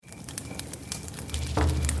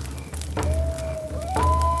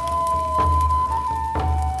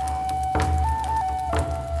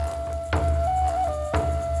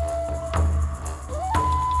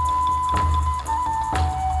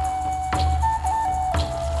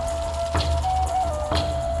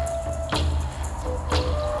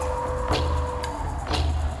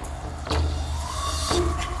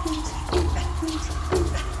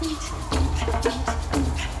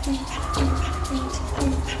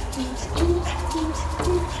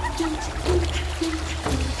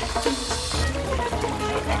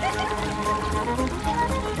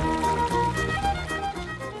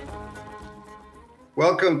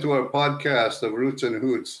Welcome to our podcast of Roots and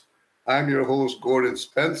Hoots. I'm your host, Gordon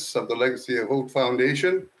Spence of the Legacy of Hope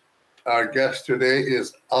Foundation. Our guest today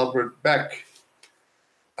is Albert Beck.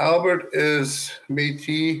 Albert is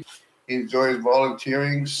Métis. He enjoys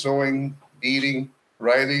volunteering, sewing, beading,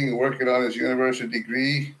 writing, working on his university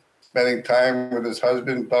degree, spending time with his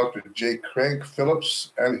husband, Dr. J. Craig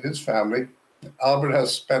Phillips, and his family. Albert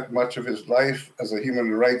has spent much of his life as a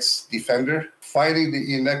human rights defender, fighting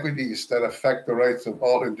the inequities that affect the rights of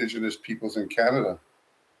all Indigenous peoples in Canada.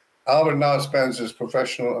 Albert now spends his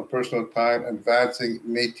professional and personal time advancing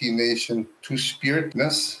Métis Nation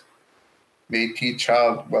two-spiritness, Métis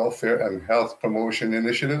child welfare and health promotion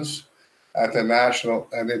initiatives at the national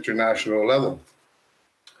and international level.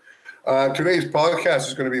 Today's podcast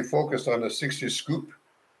is going to be focused on the 60s Scoop,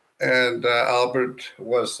 and Albert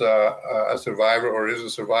was a survivor or is a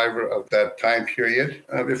survivor of that time period.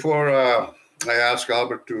 Before I ask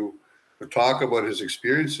Albert to talk about his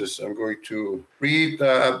experiences, I'm going to read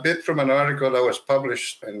a bit from an article that was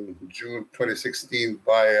published in June 2016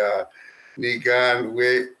 by Nigan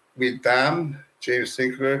Widam, James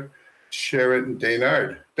Sinclair, Sharon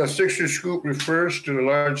Daynard. The 60s Scoop refers to the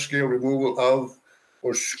large-scale removal of,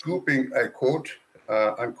 or scooping, I quote,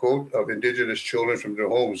 unquote, of Indigenous children from their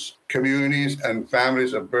homes, communities, and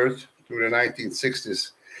families of birth through the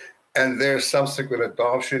 1960s, and their subsequent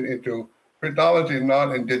adoption into predominantly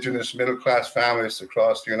non-Indigenous middle-class families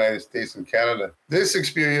across the United States and Canada. This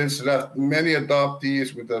experience left many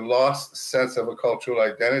adoptees with a lost sense of a cultural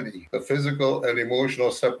identity. The physical and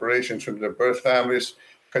emotional separations from their birth families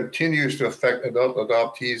continues to affect adult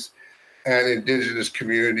adoptees and Indigenous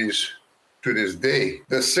communities to this day.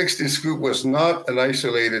 The 60s Scoop was not an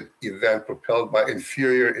isolated event propelled by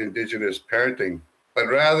inferior Indigenous parenting, but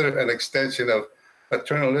rather an extension of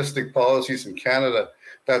paternalistic policies in Canada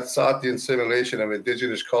that sought the assimilation of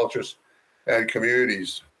Indigenous cultures and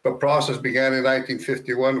communities. The process began in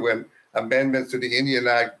 1951 when amendments to the Indian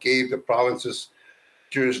Act gave the provinces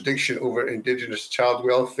jurisdiction over Indigenous child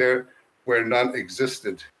welfare where none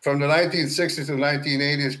existed. From the 1960s to the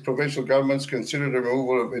 1980s, provincial governments considered the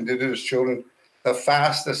removal of Indigenous children the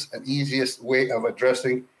fastest and easiest way of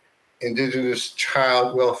addressing Indigenous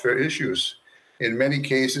child welfare issues. In many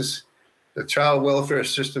cases, the child welfare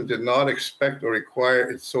system did not expect or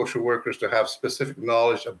require its social workers to have specific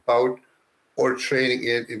knowledge about or training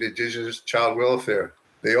in Indigenous child welfare.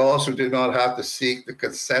 They also did not have to seek the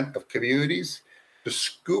consent of communities to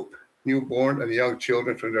scoop newborn and young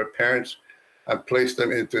children from their parents and place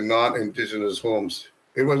them into non-Indigenous homes.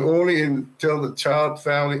 It was only until the Child,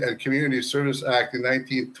 Family, and Community Service Act in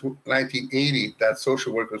 1980 that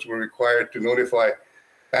social workers were required to notify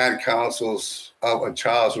band councils of a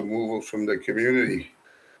child's removal from the community.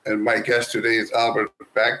 And my guest today is Albert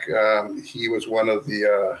Beck. He is one of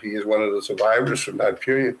the survivors from that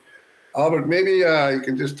period. Albert, maybe you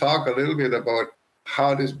can just talk a little bit about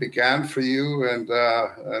how this began for you and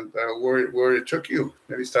where it took you.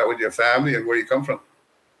 Maybe start with your family and where you come from.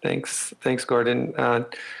 Thanks, Gordon.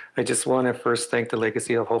 I just want to first thank the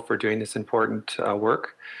Legacy of Hope for doing this important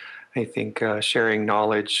work. I think sharing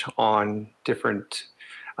knowledge on different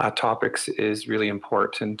topics is really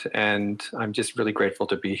important, and I'm just really grateful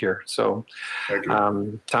to be here. So,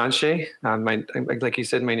 Tanshe, like you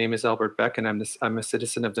said, my name is Albert Beck, and I'm a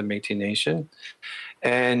citizen of the Métis Nation,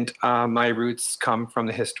 and my roots come from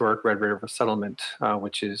the historic Red River settlement,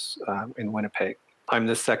 which is in Winnipeg. I'm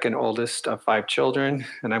the second oldest of 5 children,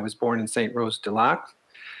 and I was born in St. Rose de Lac.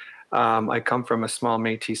 I come from a small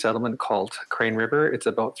Métis settlement called Crane River. It's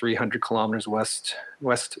about 300 kilometers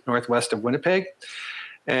northwest of Winnipeg,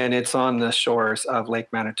 and it's on the shores of Lake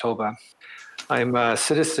Manitoba. I'm a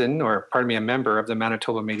member of the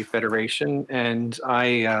Manitoba Métis Federation, and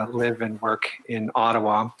I live and work in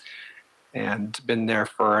Ottawa and been there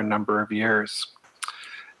for a number of years.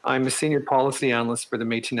 I'm a senior policy analyst for the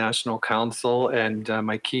Métis National Council, and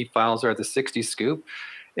my key files are the 60s Scoop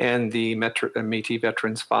and the Métis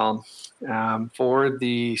Veterans File. For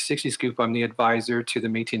the 60s Scoop, I'm the advisor to the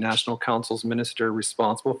Métis National Council's minister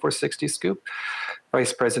responsible for 60s Scoop,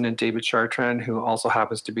 Vice President David Chartrand, who also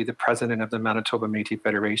happens to be the president of the Manitoba Métis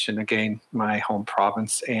Federation, again, my home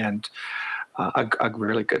province, and a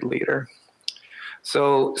really good leader.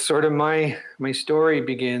 So sort of my story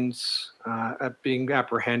begins at being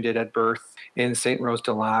apprehended at birth in St. Rose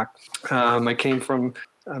de Lac. I came from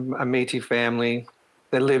a Métis family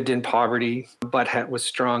that lived in poverty, but was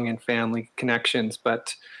strong in family connections.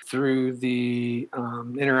 But through the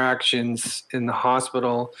interactions in the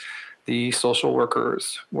hospital, the social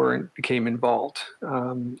workers became involved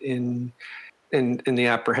in the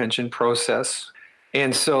apprehension process.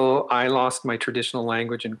 And so I lost my traditional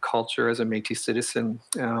language and culture as a Métis citizen.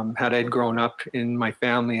 Had I grown up in my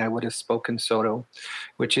family, I would have spoken Soto,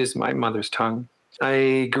 which is my mother's tongue.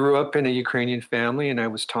 I grew up in a Ukrainian family and I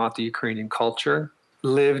was taught the Ukrainian culture,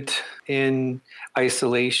 lived in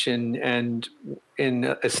isolation and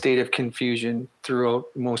in a state of confusion throughout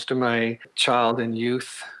most of my child and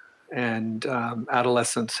youth and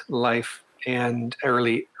adolescent life and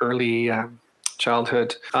early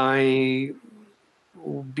childhood. I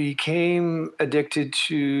became addicted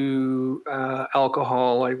to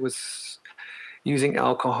alcohol. I was using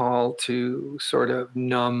alcohol to sort of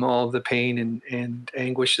numb all the pain and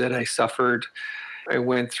anguish that I suffered. I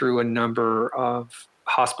went through a number of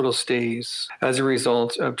hospital stays as a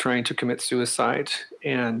result of trying to commit suicide,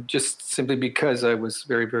 and just simply because I was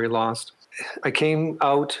very, very lost. I came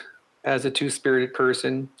out as a two-spirited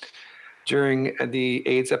person during the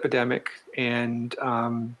AIDS epidemic, and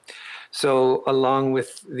so along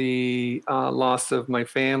with the loss of my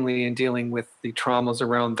family and dealing with the traumas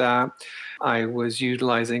around that, I was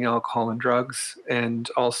utilizing alcohol and drugs, and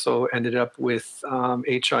also ended up with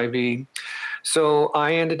HIV. So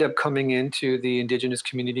I ended up coming into the Indigenous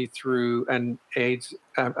community through an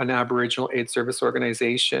Aboriginal AIDS service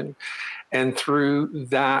organization. And through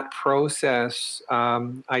that process,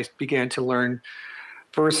 I began to learn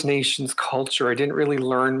First Nations culture. I didn't really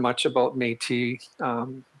learn much about Métis,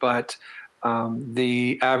 but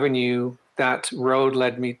the avenue, that road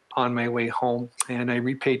led me on my way home, and I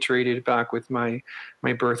repatriated back with my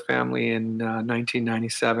birth family in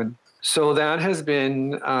 1997. So that has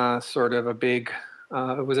been sort of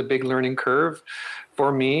it was a big learning curve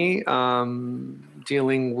for me,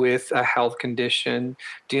 dealing with a health condition,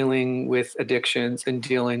 dealing with addictions, and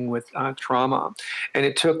dealing with trauma. And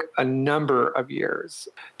it took a number of years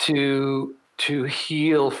to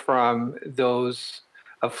heal from those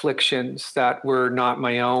afflictions that were not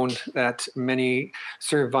my own, that many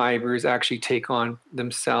survivors actually take on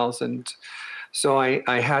themselves. And so I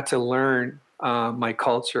had to learn my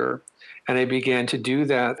culture. And I began to do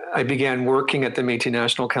that. I began working at the Métis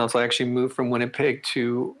National Council. I actually moved from Winnipeg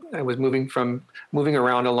I was moving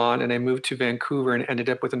around a lot, and I moved to Vancouver and ended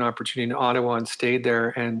up with an opportunity in Ottawa and stayed there.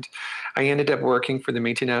 And I ended up working for the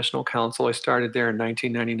Métis National Council. I started there in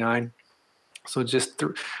 1999. So just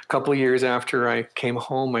a couple of years after I came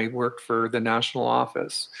home, I worked for the national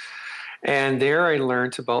office. And there I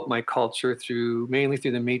learned about my culture mainly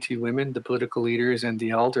through the Métis women, the political leaders, and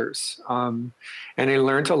the elders. And I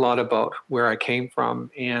learned a lot about where I came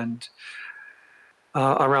from and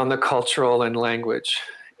around the cultural and language.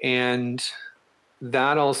 And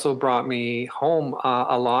that also brought me home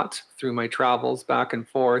a lot through my travels back and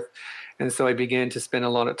forth. And so I began to spend a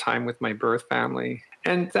lot of time with my birth family.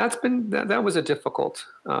 And that was a difficult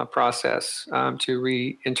process to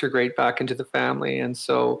reintegrate back into the family. And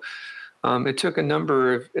so it took a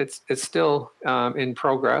number of, it's still in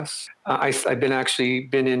progress. I've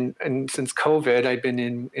been in, and since COVID, I've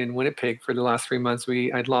been in Winnipeg for the last 3 months.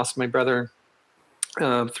 I'd lost my brother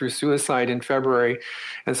through suicide in February.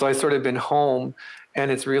 And so I sort of been home,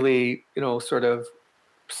 and it's really, sort of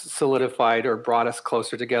solidified or brought us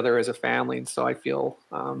closer together as a family. And so I feel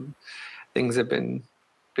things have been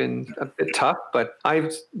a bit tough, but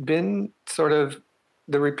I've been sort of,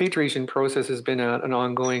 the repatriation process has been an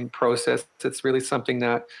ongoing process. It's really something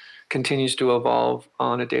that continues to evolve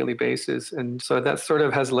on a daily basis. And so that sort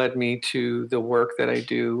of has led me to the work that I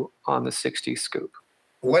do on the 60s Scoop.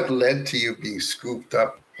 What led to you being scooped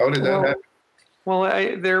up? How did that happen? Well,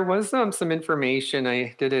 there was some information.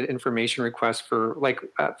 I did an information request for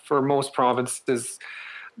most provinces,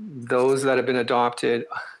 those that have been adopted.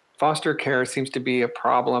 Foster care seems to be a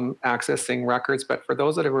problem accessing records, but for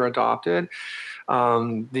those that were adopted,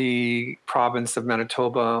 the province of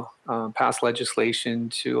Manitoba passed legislation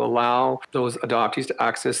to allow those adoptees to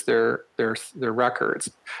access their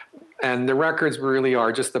records. And the records really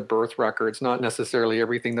are just the birth records, not necessarily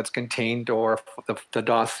everything that's contained or the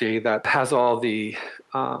dossier that has all the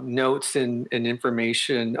notes and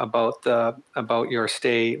information about your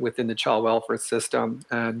stay within the child welfare system.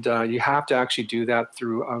 And you have to actually do that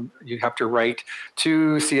through, you have to write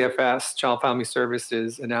to CFS, Child Family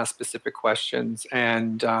Services, and ask specific questions.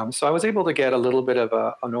 And so I was able to get a little bit of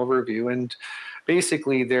an overview. And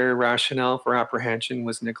basically, their rationale for apprehension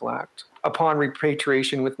was neglect. Upon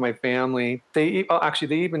repatriation with my family, they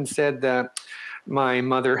even said that my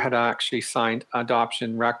mother had actually signed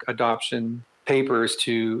adoption papers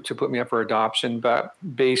to put me up for adoption, but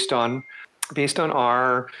based on based on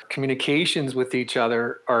our communications with each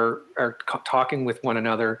other, our talking with one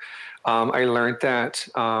another, I learned that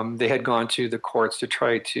they had gone to the courts to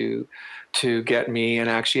try to get me, and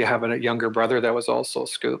actually have a younger brother that was also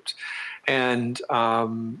scooped, and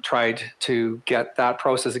tried to get that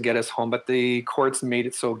process and get us home. But the courts made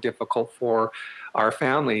it so difficult for our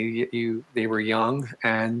family. They were young,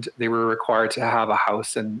 and they were required to have a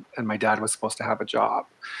house, and my dad was supposed to have a job.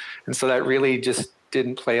 And so that really just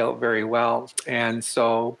didn't play out very well. And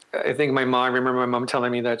so I think I remember my mom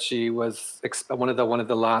telling me that she was one of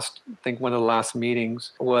the last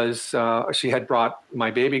meetings was she had brought my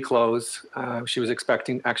baby clothes. She was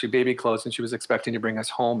expecting actually baby clothes, and she was expecting to bring us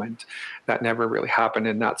home, and that never really happened.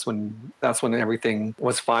 And that's when everything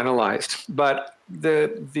was finalized. But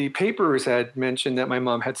the papers had mentioned that my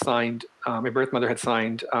mom had signed, my birth mother had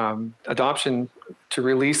signed adoption to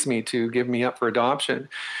release me, to give me up for adoption.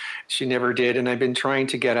 She never did, and I've been trying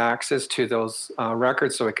to get access to those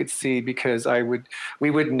records so I could see, because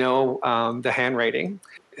we would know the handwriting,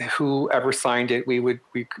 whoever signed it. We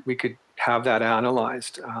could have that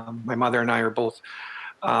analyzed. My mother and I are both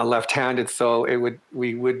left-handed, so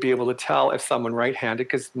we would be able to tell if someone right-handed,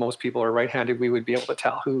 because most people are right-handed. We would be able to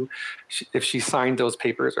tell if she signed those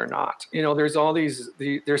papers or not. There's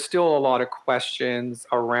there's still a lot of questions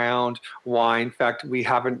around why. In fact, we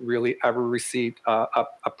haven't really ever received a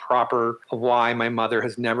proper why. My mother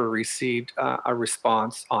has never received a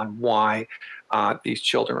response on why these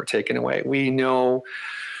children were taken away. We know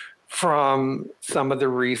from some of the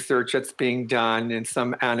research that's being done and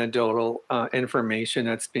some anecdotal information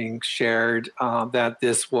that's being shared, that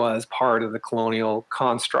this was part of the colonial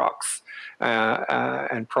constructs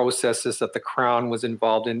and processes that the Crown was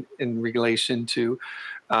involved in relation to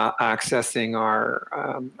accessing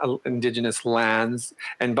our Indigenous lands.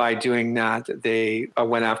 And by doing that, they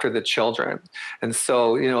went after the children. And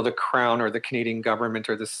so, the Crown or the Canadian government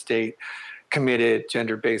or the state committed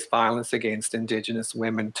gender-based violence against Indigenous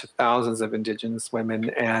women, to thousands of Indigenous women,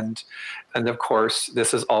 and of course,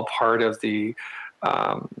 this is all part of the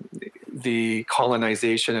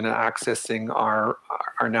colonization and accessing our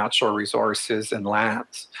natural resources and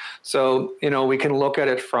lands. So we can look at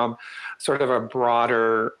it from sort of a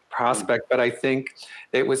broader prospect, but I think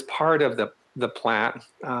it was part of the plan,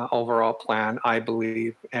 overall plan, I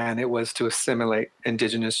believe, and it was to assimilate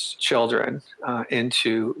Indigenous children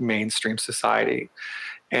into mainstream society.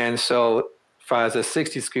 And so, as a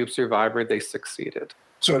 60 Scoop survivor, they succeeded.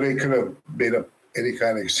 So they could have made up any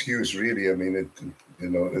kind of excuse, really. I mean,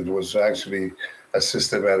 it was actually a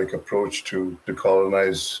systematic approach to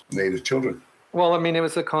colonize Native children. Well, I mean, it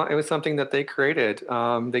was something that they created.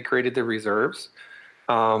 They created the reserves.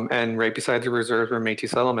 And right beside the reserves were Métis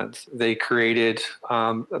settlements. They created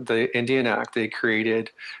the Indian Act. They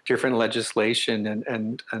created different legislation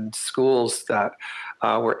and schools that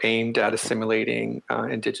were aimed at assimilating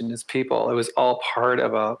Indigenous people. It was all part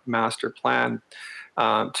of a master plan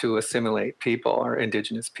to assimilate people, or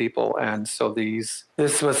Indigenous people. And so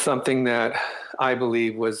this was something that I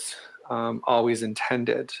believe was always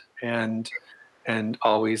intended and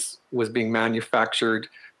always was being manufactured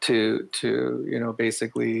to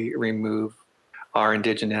basically remove our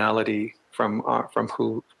indigeneity from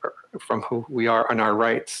who we are and our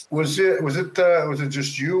rights. Was it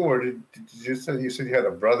just you, or did you said you had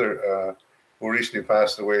a brother who recently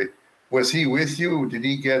passed away? Was he with you? Did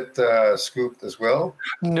he get scooped as well?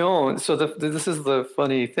 No. So this is the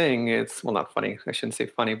funny thing. It's, well, not funny. I shouldn't say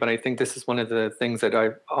funny, but I think this is one of the things that I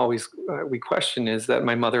always we question, is that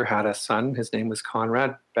my mother had a son. His name was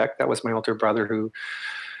Conrad Beck. That was my older brother who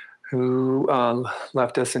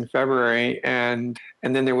left us in February, and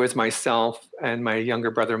then there was myself and my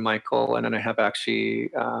younger brother Michael, and then I have actually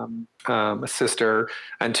a sister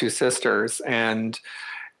and two sisters, and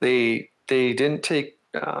they didn't take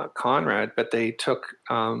Conrad, but they took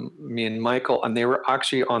me and Michael, and they were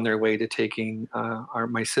actually on their way to taking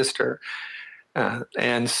my sister.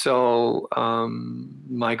 And so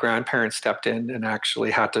my grandparents stepped in and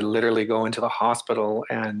actually had to literally go into the hospital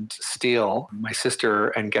and steal my sister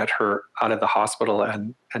and get her out of the hospital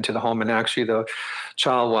and to the home. And actually the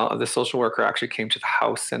social worker actually came to the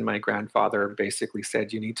house, and my grandfather basically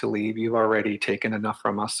said, "You need to leave. You've already taken enough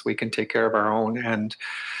from us. We can take care of our own."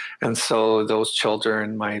 And so those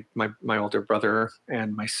children, my older brother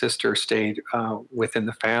and my sister, stayed within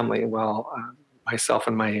the family while myself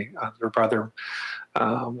and my other brother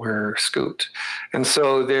were scooped. And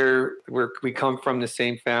so we come from the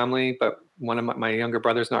same family, but one of my younger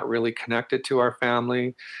brother's not really connected to our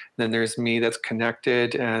family. Then there's me that's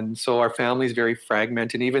connected. And so our family is very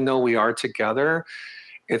fragmented. Even though we are together,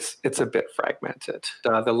 it's a bit fragmented.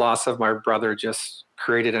 The loss of my brother just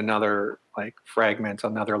created another fragment,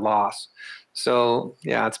 another loss. So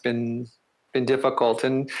yeah, it's been difficult.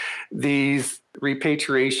 And these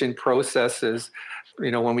repatriation processes,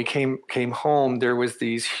 when we came home, there was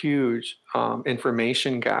these huge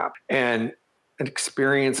information gap and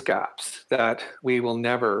experience gaps that we will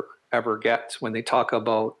never ever get when they talk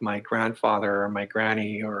about my grandfather or my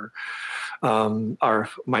granny or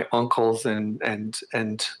my uncles and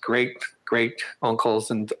great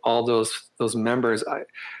uncles and all those members. I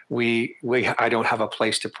don't have a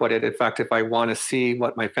place to put it. In fact, if I want to see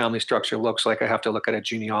what my family structure looks like, I have to look at a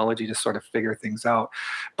genealogy to sort of figure things out.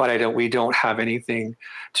 But we don't have anything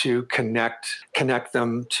to connect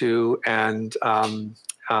them to and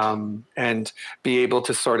be able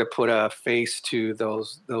to sort of put a face to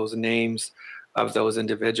those names of those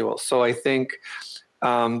individuals. So I think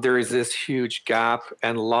there is this huge gap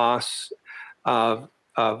and loss of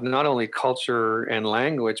not only culture and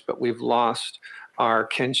language, but we've lost our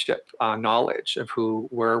kinship knowledge of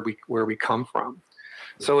where we come from.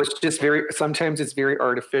 So it's just sometimes it's very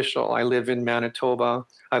artificial. I live in Manitoba.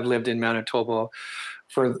 I've lived in Manitoba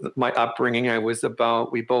for my upbringing.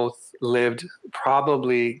 We both lived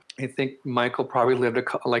probably, I think Michael probably lived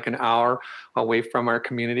like an hour away from our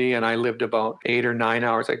community, and I lived about 8 or 9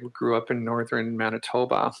 hours. I grew up in northern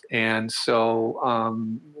Manitoba. And so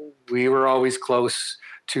we were always close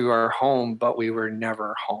to our home, but we were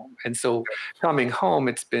never home. And so coming home,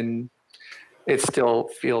 it still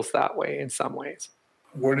feels that way in some ways.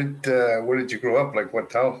 Where did you grow up? Like what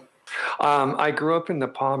town? I grew up in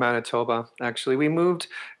Nepal, Manitoba. Actually, we moved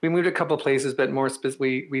a couple of places, but more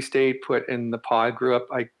specifically, we stayed put in Nepal. I grew up.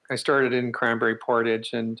 I started in Cranberry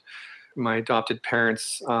Portage, and my adopted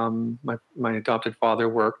parents, my adopted father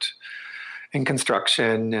worked in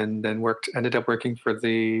construction, and then ended up working for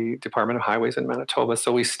the Department of Highways in Manitoba.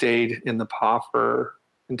 So we stayed in Nepal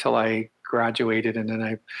until I graduated, and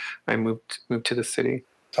then I moved to the city.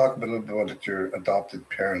 Talk a little bit about your adopted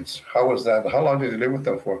parents. How was that? How long did you live with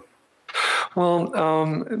them for? Well,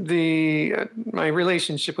 my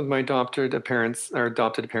relationship with my adopted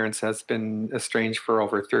parents has been estranged for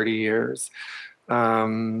over 30 years. Sort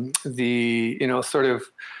of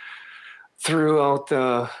throughout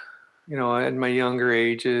the, at my younger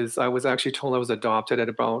ages, I was actually told I was adopted at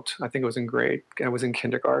about, I think I was in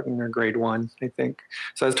kindergarten or grade 1, I think.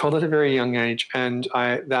 So I was told at a very young age, and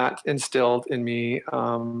that instilled in me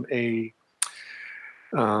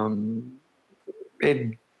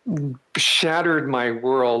it shattered my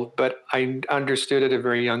world, but I understood at a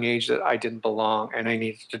very young age that I didn't belong and I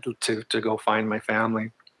needed to go find my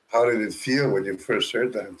family. How did it feel when you first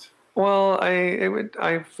heard that? Well,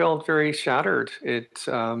 I felt very shattered. It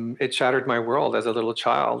shattered my world as a little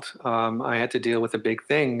child. I had to deal with a big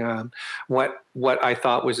thing. What I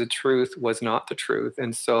thought was the truth was not the truth,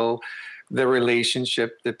 and so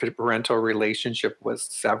the parental relationship was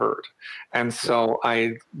severed. And so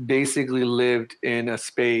I basically lived in a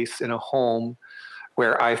space, in a home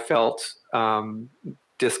where I felt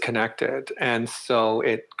disconnected. And so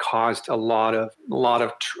it caused a lot of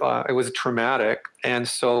it was traumatic. And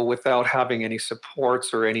so without having any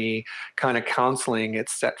supports or any kind of counseling, it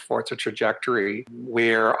set forth a trajectory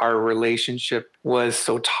where our relationship was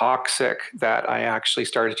so toxic that I actually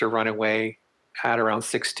started to run away at around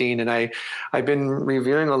 16. And I've been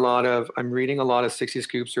reading a lot of 60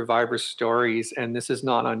 Scoop survivor stories, and this is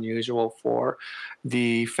not unusual for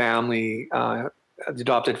the family, the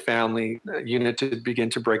adopted family unit to begin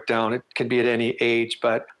to break down. It can be at any age,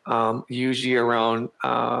 but usually around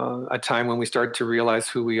a time when we start to realize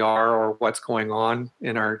who we are or what's going on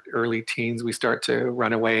in our early teens, we start to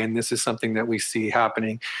run away. And this is something that we see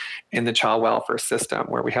happening in the child welfare system,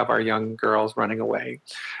 where we have our young girls running away,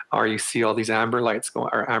 or you see all these amber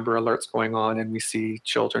alerts going on, and we see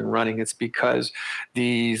children running. It's because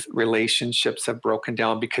these relationships have broken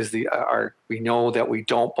down because we know that we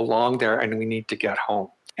don't belong there and we need to get home.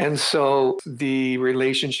 And so the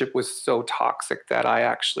relationship was so toxic that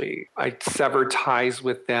I severed ties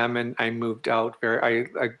with them, and I moved out. I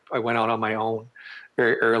went out on my own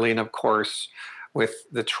very early, and of course, with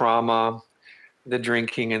the trauma, the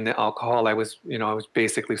drinking, and the alcohol, I was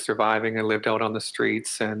basically surviving. I lived out on the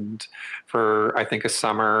streets, and for I think a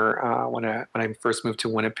summer when I first moved to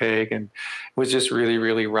Winnipeg, and it was just really,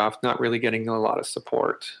 really rough. Not really getting a lot of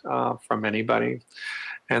support from anybody.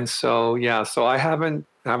 And so, so I haven't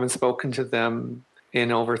spoken to them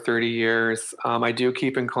in over 30 years. I do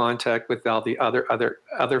keep in contact with all the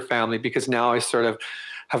other family, because now I sort of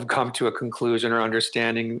have come to a conclusion or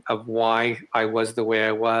understanding of why I was the way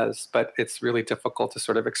I was. But it's really difficult to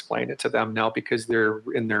sort of explain it to them now, because they're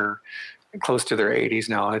in their close to their 80s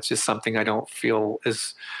now. It's just something I don't feel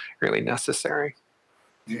is really necessary.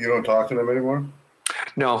 You don't talk to them anymore?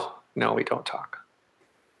 No, we don't talk.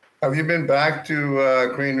 Have you been back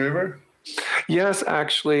to Crane River? Yes,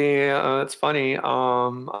 actually, it's funny.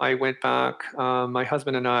 I went back. My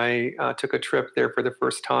husband and I took a trip there for the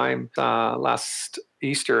first time last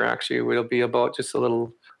Easter. Actually, it'll be about just a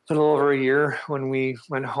little over a year when we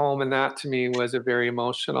went home, and that to me was a very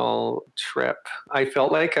emotional trip. I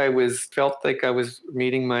felt like I was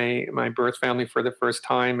meeting my birth family for the first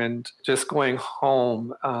time, and just going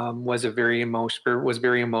home was very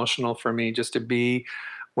emotional for me, just to be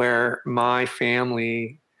where my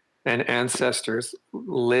family and ancestors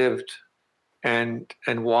lived and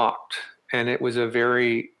walked. And it was a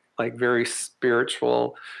very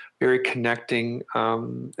spiritual, very connecting.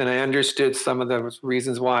 And I understood some of the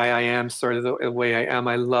reasons why I am sort of the way I am.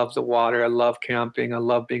 I love the water. I love camping. I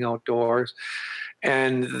love being outdoors.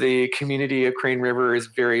 And the community of Crane River is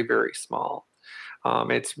very, very small.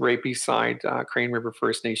 It's right beside Crane River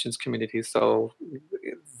First Nations community. So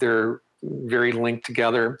they're very linked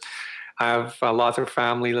together. I have lots of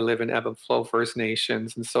family that live in Ebb and Flow First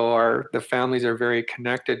Nations, and so the families are very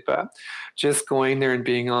connected. But just going there and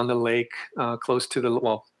being on the lake, close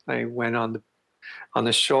to I went on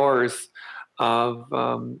the shores of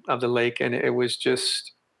the lake, and it was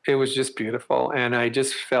just beautiful, and I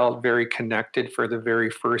just felt very connected for the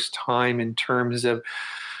very first time in terms of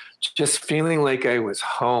just feeling like I was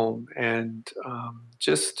home, and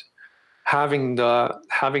just having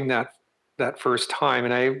that first time,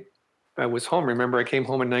 and I was home. Remember, I came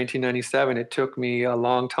home in 1997. It took me a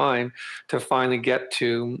long time to finally get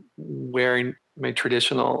to wearing my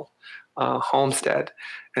traditional homestead,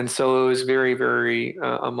 and so it was very, very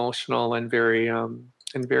emotional and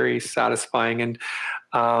very satisfying. And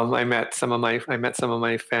I met some of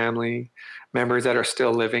my family members that are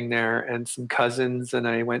still living there, and some cousins. And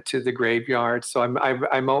I went to the graveyard. So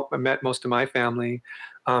I met most of my family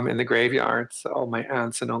in the graveyard. So my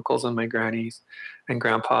aunts and uncles and my grannies and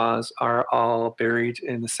grandpas are all buried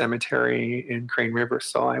in the cemetery in Crane River.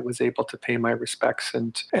 So I was able to pay my respects,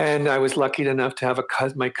 and I was lucky enough to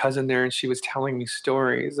have my cousin there, and she was telling me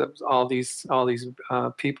stories of all these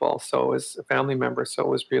people. So it was a family member. So it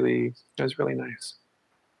was really nice.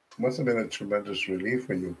 Must have been a tremendous relief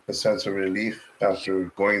for you, a sense of relief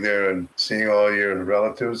after going there and seeing all your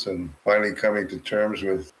relatives and finally coming to terms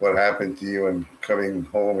with what happened to you and coming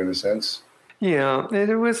home in a sense. Yeah,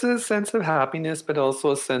 it was a sense of happiness, but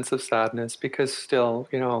also a sense of sadness, because still,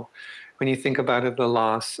 when you think about it, the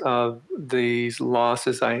loss of these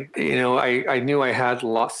losses, I knew I had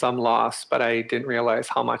lost some loss, but I didn't realize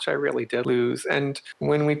how much I really did lose. And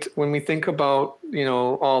when we think about,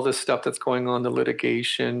 all this stuff that's going on, the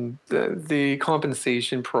litigation, the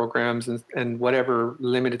compensation programs, and whatever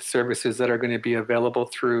limited services that are going to be available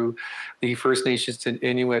through the First Nations and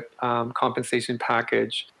Inuit compensation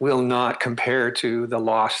package will not compare to the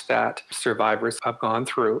loss that survivors have gone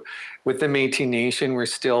through. With the Métis Nation, we're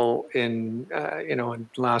still in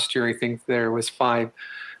last year, I think there was 5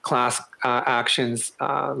 class actions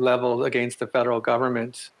leveled against the federal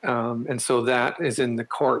government. And so that is in the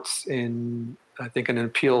courts in, I think, an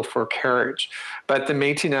appeal for carriage. But the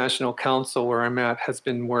Métis National Council, where I'm at, has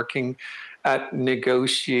been working at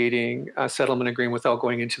negotiating a settlement agreement without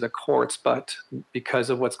going into the courts. But because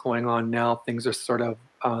of what's going on now, things are sort of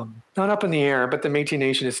not up in the air, but the Métis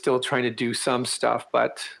Nation is still trying to do some stuff,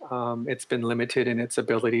 but it's been limited in its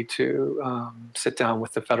ability to sit down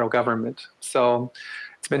with the federal government. So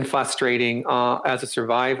it's been frustrating as a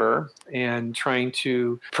survivor, and trying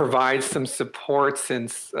to provide some supports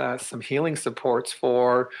and some healing supports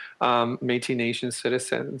for Métis Nation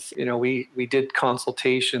citizens. We did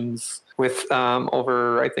consultations with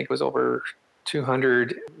over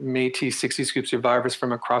 200 Métis 60 Scoop survivors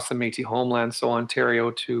from across the Métis homeland, so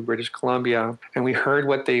Ontario to British Columbia, and we heard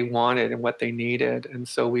what they wanted and what they needed, and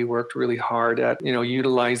so we worked really hard at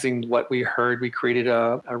utilizing what we heard. We created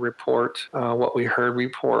a report, what we heard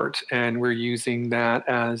report, and we're using that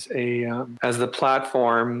as the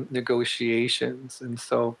platform negotiations. And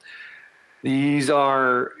so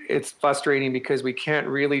it's frustrating because we can't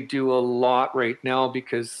really do a lot right now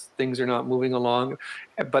because things are not moving along,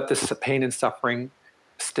 but the pain and suffering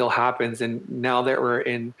still happens. And now that we're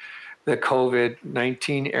in the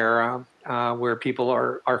COVID-19 era, where people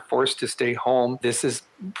are forced to stay home, this has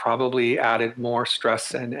probably added more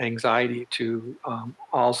stress and anxiety to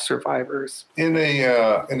all survivors. In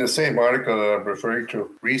the same article that I'm referring to,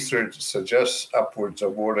 research suggests upwards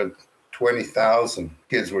of more than 20,000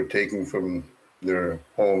 kids were taken from their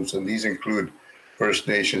homes, and these include First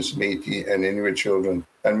Nations, Métis, and Inuit children.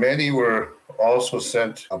 And many were also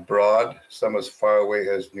sent abroad, some as far away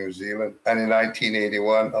as New Zealand. And in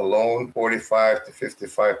 1981 alone, 45 to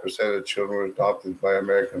 55% of children were adopted by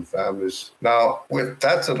American families. Now,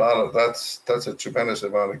 that's a tremendous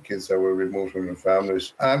amount of kids that were removed from their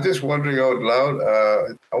families. I'm just wondering out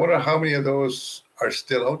loud, I wonder how many of those are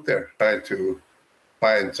still out there trying to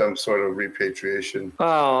find some sort of repatriation.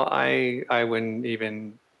 Well, I wouldn't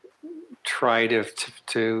even try to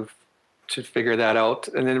figure that out.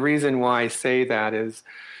 And the reason why I say that is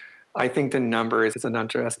I think the number is an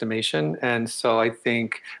underestimation. And so I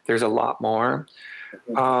think there's a lot more.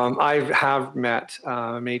 I have met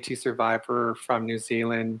a Métis survivor from New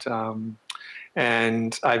Zealand,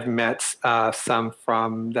 and I've met some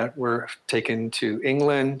from that were taken to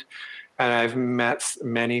England, and I've met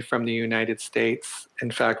many from the United States.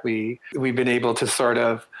 In fact, we've been able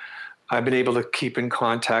to I've been able to keep in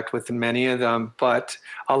contact with many of them, but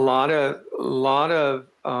a lot of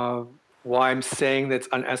why I'm saying that's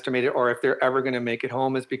unestimated, or if they're ever going to make it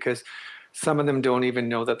home, is because some of them don't even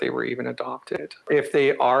know that they were even adopted. If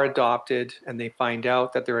they are adopted and they find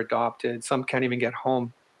out that they're adopted, some can't even get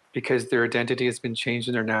home because their identity has been changed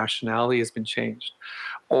and their nationality has been changed,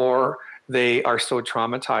 or they are so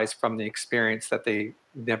traumatized from the experience that they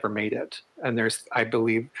never made it. And I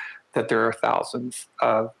believe that there are thousands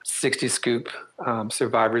of 60s Scoop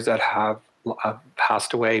survivors that have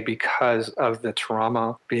passed away because of the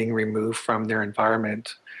trauma being removed from their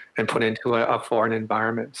environment and put into a foreign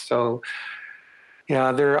environment. So,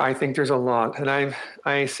 yeah, I think there's a lot, and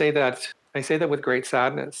I say that with great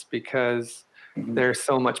sadness because there's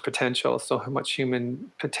so much potential, so much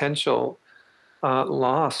human potential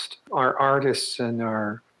lost. Our artists and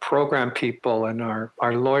our program people and our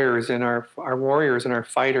lawyers and our warriors and our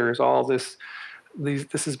fighters, all this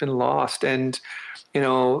has been lost. And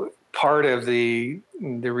part of the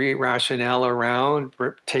rationale around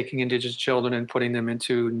taking Indigenous children and putting them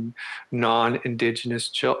into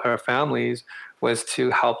non-Indigenous families was to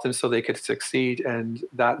help them so they could succeed, and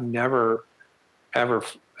that never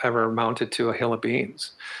ever amounted to a hill of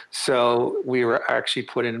beans. So we were actually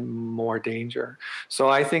put in more danger. So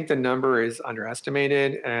I think the number is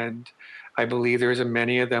underestimated, and I believe there's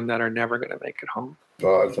many of them that are never going to make it home.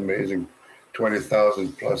 Oh, that's amazing.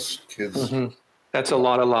 20,000 plus kids. Mm-hmm. That's a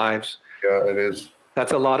lot of lives. Yeah, it is.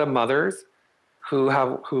 That's a lot of mothers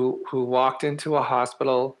who walked into a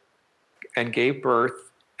hospital and gave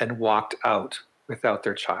birth and walked out without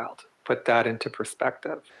their child. Put that into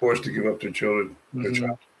perspective. Forced to give up their children.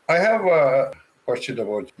 Mm-hmm. I have a question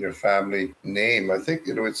about your family name. I think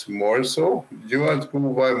it's Morso. Did you want to go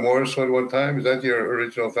by Morso at one time? Is that your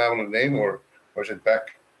original family name, or is it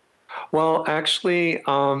Beck? Well, actually,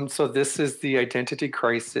 so this is the identity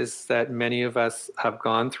crisis that many of us have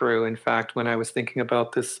gone through. In fact, when I was thinking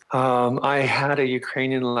about this, I had a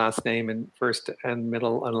Ukrainian last name and first and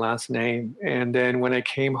middle and last name. And then when I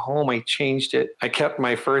came home, I changed it. I kept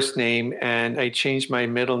my first name and I changed my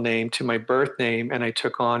middle name to my birth name, and I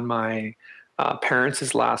took on my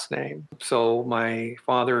parents' last name. So my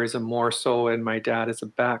father is a Morso and my dad is a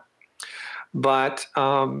Beck. But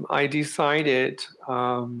I decided,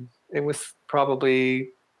 it was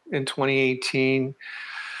probably in 2018,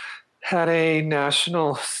 had a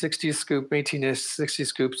national 60 Scoop, Métis 60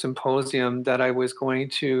 Scoop symposium that I was going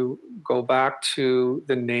to go back to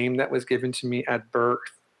the name that was given to me at birth.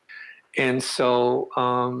 And so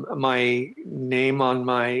my name on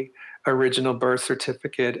my original birth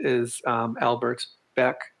certificate is Albert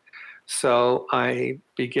Beck. So I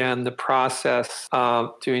began the process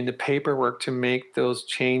of doing the paperwork to make those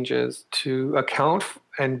changes to account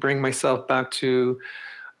and bring myself back to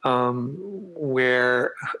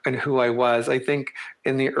where and who I was. I think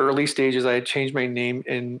in the early stages, I had changed my name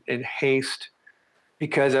in haste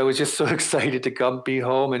because I was just so excited to be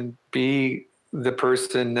home and be the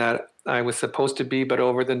person that I was supposed to be, but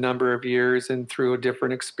over the number of years and through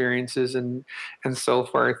different experiences and so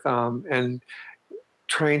forth. And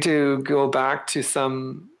trying to go back to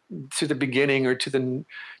the beginning or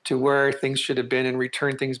to where things should have been and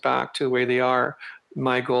return things back to the way they are.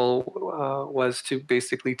 My goal was to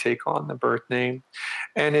basically take on the birth name.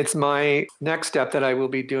 And it's my next step that I will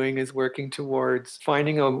be doing is working towards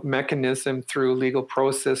finding a mechanism through legal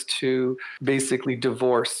process to basically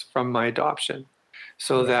divorce from my adoption.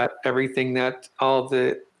 So that everything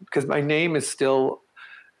because my name is still,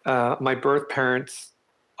 my birth parents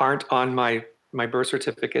aren't on my birth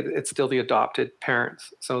certificate. It's still the adopted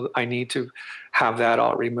parents. So I need to have that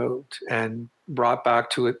all removed and brought back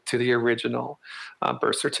to the original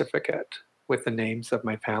birth certificate with the names of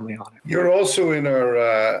my family on it. You're also in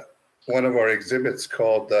our one of our exhibits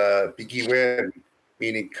called Bigiwen.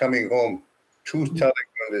 meaning coming home, truth-telling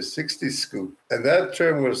on the 60s Scoop. And that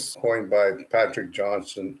term was coined by Patrick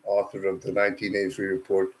Johnson, author of the 1983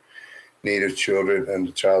 report, Native Children and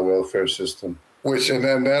the Child Welfare System, and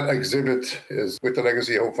then that exhibit is with the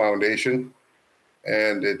Legacy of Hope Foundation,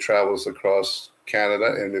 and it travels across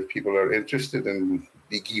Canada. And if people are interested in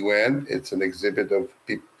Digiwan, it's an exhibit of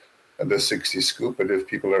the 60s Scoop. And if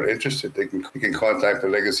people are interested, you can contact the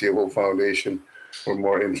Legacy of Hope Foundation for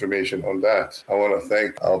more information on that. I want to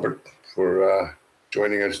thank Albert for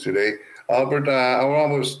joining us today. Albert, we're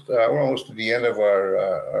almost to the end of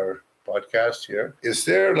our podcast here. Is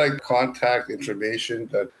there contact information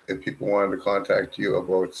that if people wanted to contact you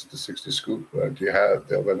about the 60 Scoop, do you have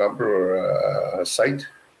a number or a site?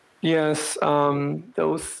 Yes,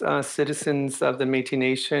 those citizens of the Métis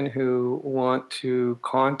Nation who want to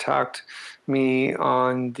contact me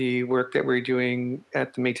on the work that we're doing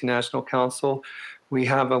at the Métis National Council, we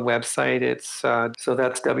have a website. It's so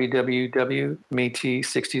that's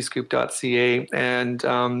www.métis60scoop.ca, and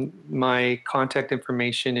my contact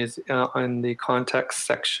information is on the contact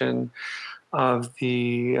section of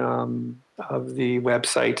the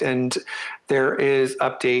website, and there is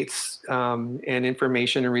updates and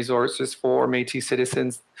information and resources for Métis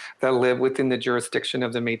citizens that live within the jurisdiction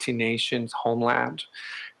of the Métis Nation's homeland,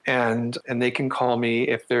 and they can call me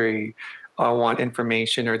if they want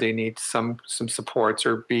information or they need some supports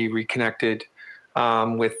or be reconnected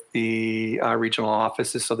with the regional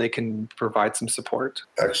offices so they can provide some support.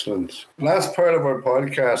 Excellent. Last part of our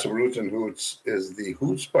podcast of Roots and Hoots is the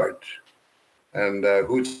Hoots part. And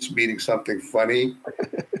Hoots meaning something funny,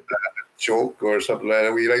 a joke or something like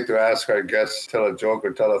that. We like to ask our guests tell a joke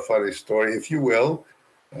or tell a funny story, if you will.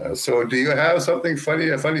 So do you have something funny,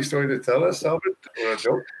 a funny story to tell us, Albert, or a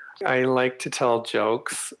joke? I like to tell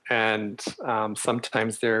jokes, and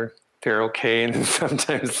sometimes they're okay, and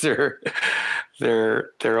sometimes they're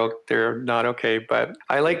not okay. But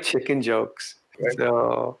I like chicken jokes. Right.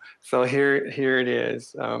 So here it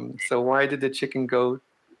is. So why did the chicken go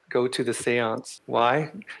to the seance?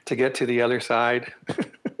 Why? To get to the other side.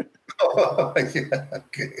 Oh, yeah,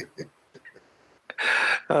 okay.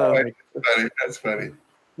 That's funny.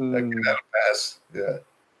 That'll pass. Yeah.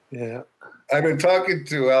 Yeah. I've been talking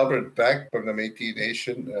to Albert Beck from the Métis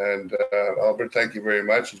Nation, and Albert, thank you very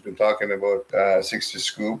much. He's been talking about 60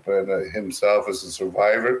 Scoop and himself as a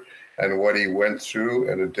survivor and what he went through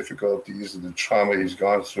and the difficulties and the trauma he's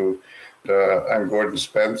gone through. I'm Gordon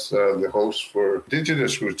Spence, the host for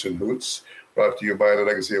Indigenous Roots and Hoots, brought to you by the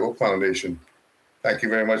Legacy of Hope Foundation. Thank you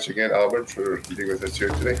very much again, Albert, for being with us here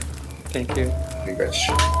today. Thank you. Thank you much.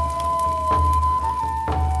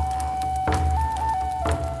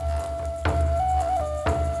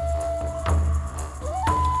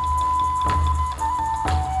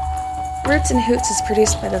 Roots and Hoots is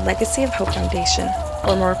produced by the Legacy of Hope Foundation.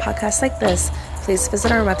 For more podcasts like this, please visit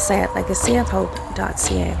our website at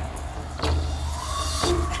legacyofhope.ca.